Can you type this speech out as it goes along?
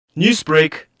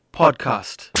Newsbreak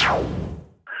Podcast.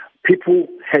 People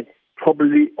had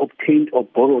probably obtained or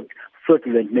borrowed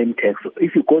fraudulent name tags. So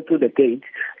if you go through the gate,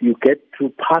 you get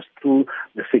to pass through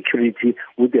the security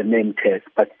with the name tag.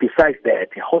 But besides that,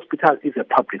 a hospital is a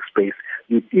public space.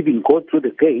 You even go through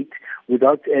the gate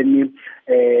without any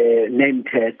name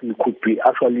tag. You could be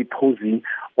actually posing,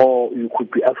 or you could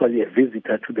be actually a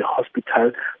visitor to the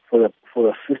hospital for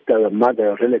a sister, a mother,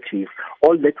 a relative.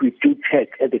 All that we do check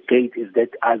at the gate is that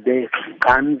are there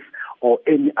guns or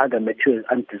any other material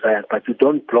undesired, but you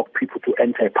don't block people to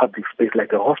enter a public space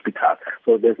like a hospital.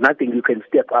 So there's nothing you can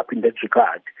step up in that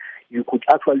regard. You could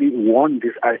actually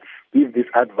give this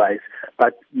advice,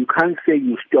 but you can't say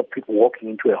you stop people walking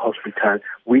into a hospital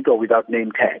with or without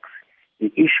name tags.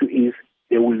 The issue is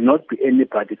there will not be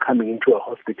anybody coming into a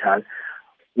hospital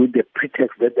with the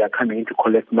pretext that they are coming in to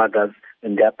collect mothers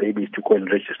and their babies to go and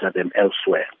register them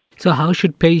elsewhere. So how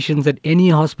should patients at any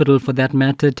hospital, for that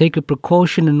matter, take a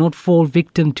precaution and not fall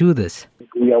victim to this?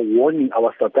 We are warning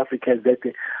our South Africans that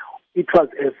it was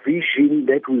a vision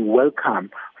that we welcome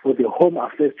for the Home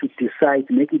Affairs to decide,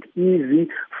 make it easy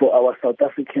for our South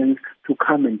Africans to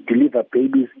come and deliver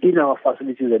babies in our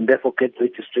facilities and therefore get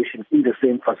registration in the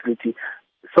same facility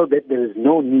so that there is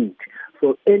no need.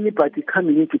 So anybody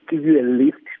coming in to give you a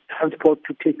lift, transport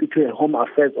to take you to a Home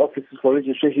Affairs offices for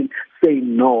registration, say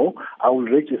no, I will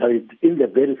register it in the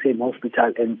very same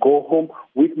hospital and go home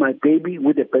with my baby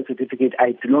with a birth certificate.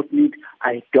 I don't need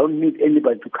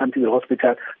anybody to come to the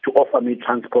hospital to offer me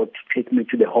transport to take me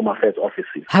to the Home Affairs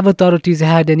offices. Have authorities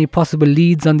had any possible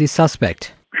leads on the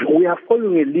suspect? We are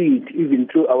following a lead even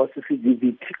through our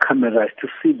CCTV cameras to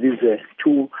see these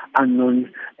two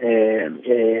unknown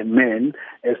men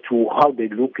as to how they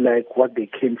look like, what they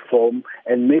came from,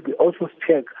 and maybe also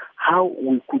check how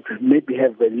we could maybe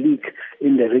have a leak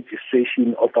in the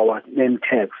registration of our name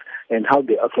tags and how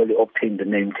they actually obtain the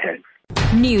name tags.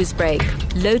 Newsbreak,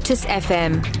 Lotus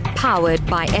FM, powered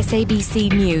by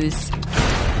SABC News.